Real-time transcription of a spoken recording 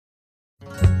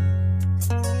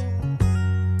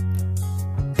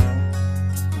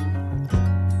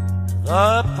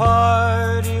The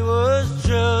party was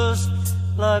just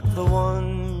like the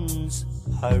ones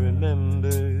I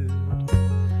remembered.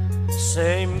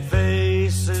 Same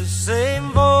faces,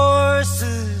 same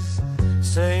voices,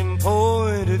 same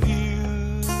point of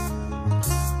view.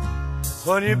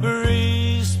 When you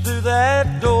breezed through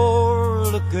that door,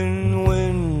 looking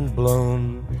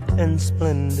windblown and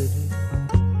splendid,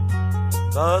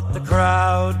 but the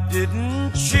crowd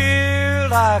didn't cheer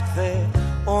like they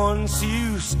once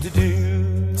used to do.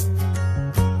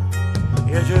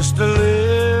 You're just a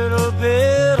little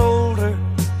bit older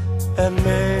and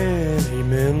many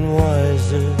men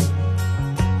wiser,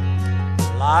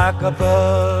 like a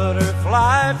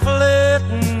butterfly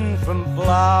flitting from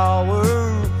flower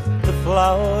to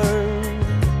flower.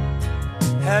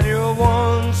 And your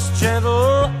once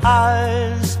gentle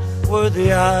eyes were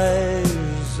the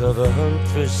eyes of a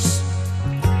huntress,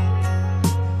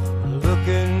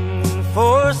 looking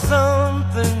for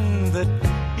something that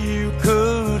you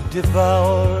could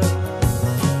devour.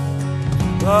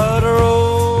 But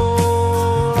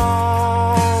roll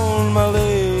on, my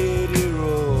lady,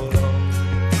 roll on.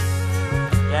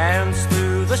 Dance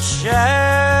through the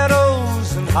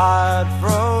shadows and hide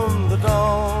from the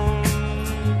dawn.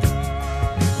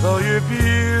 Though your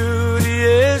beauty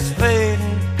is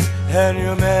fading and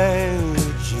your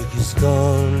magic is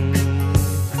gone,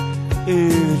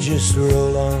 you just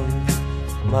roll on,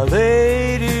 my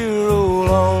lady, roll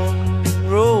on,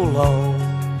 roll on.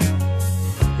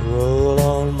 Roll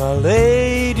on, my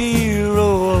lady,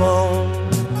 roll on.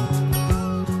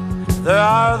 There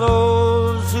are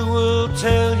those who will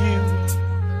tell you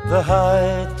the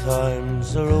high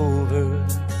times are over,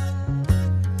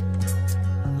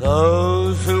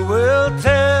 those who will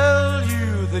tell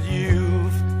you that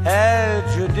you've had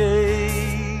your day,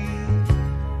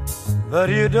 but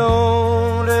you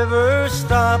don't ever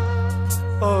stop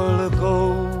or look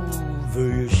over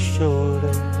your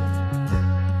shoulder,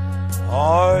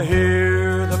 or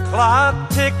hear the clock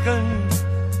ticking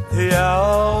the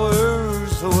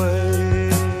hours away.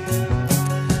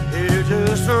 You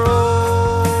just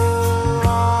roll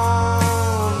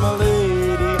on, my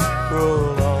lady,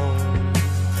 roll on.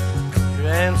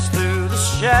 Dance through the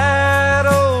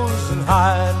shadows and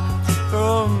hide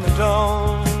from the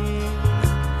dawn.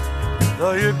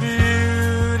 Though you be